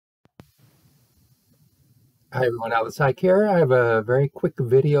Hi everyone, Alex Psych here. I have a very quick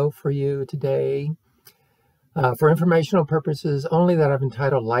video for you today for informational purposes only that I've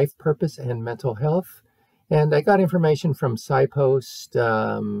entitled Life Purpose and Mental Health. And I got information from SciPost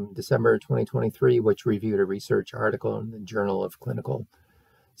December 2023, which reviewed a research article in the Journal of Clinical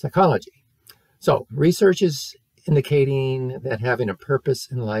Psychology. So research is indicating that having a purpose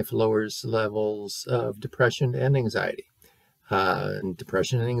in life lowers levels of depression and anxiety.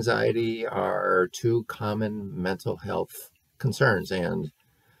 Depression and anxiety are two common mental health concerns, and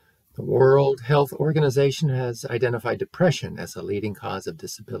the World Health Organization has identified depression as a leading cause of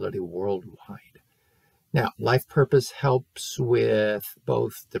disability worldwide. Now, life purpose helps with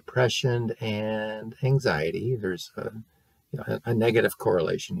both depression and anxiety. There's a negative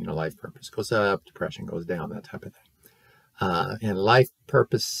correlation. Life purpose goes up, depression goes down, that type of thing. And life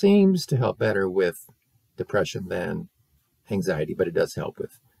purpose seems to help better with depression than anxiety, but it does help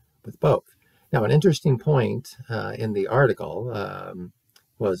with both. Now, an interesting point in the article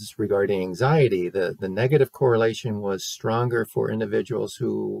was regarding anxiety. The negative correlation was stronger for individuals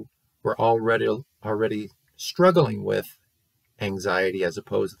who were already struggling with anxiety as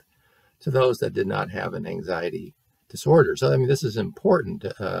opposed to those that did not have an anxiety disorder. So, I mean, this is important,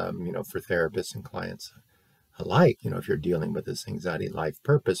 for therapists and clients alike. If you're dealing with this anxiety life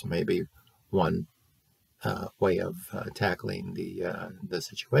purpose, maybe one way of tackling the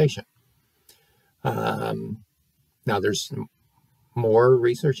situation. Now, there's more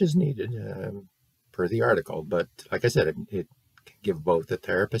research is needed per the article, but like I said, it can give both the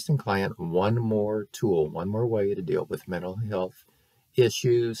therapist and client one more tool, one more way to deal with mental health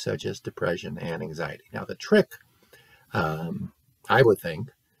issues such as depression and anxiety. Now, the trick, I would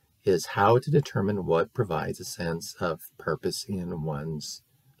think, is how to determine what provides a sense of purpose in one's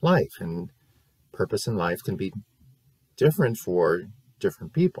life. And purpose in life can be different for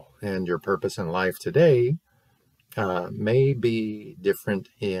different people, and your purpose in life today may be different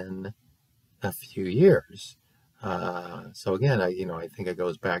in a few years. So again, I think it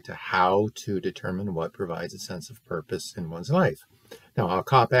goes back to how to determine what provides a sense of purpose in one's life. Now, I'll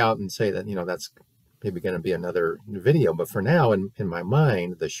cop out and say that that's maybe going to be another video, but for now, in my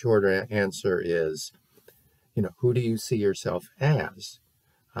mind, the shorter answer is, who do you see yourself as?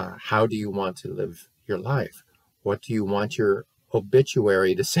 How do you want to live your life? What do you want your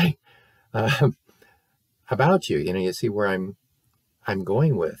obituary to say about you? You see where I'm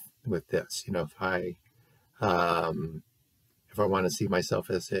going with this. If I want to see myself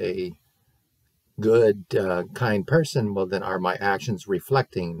as a good, kind person, well, then are my actions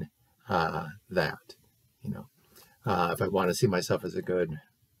reflecting that? If I want to see myself as a good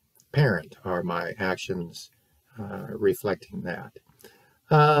parent, are my actions reflecting that?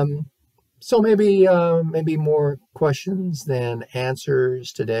 So maybe more questions than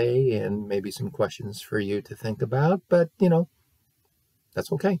answers today, and maybe some questions for you to think about, but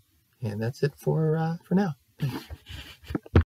that's okay. And that's it for now.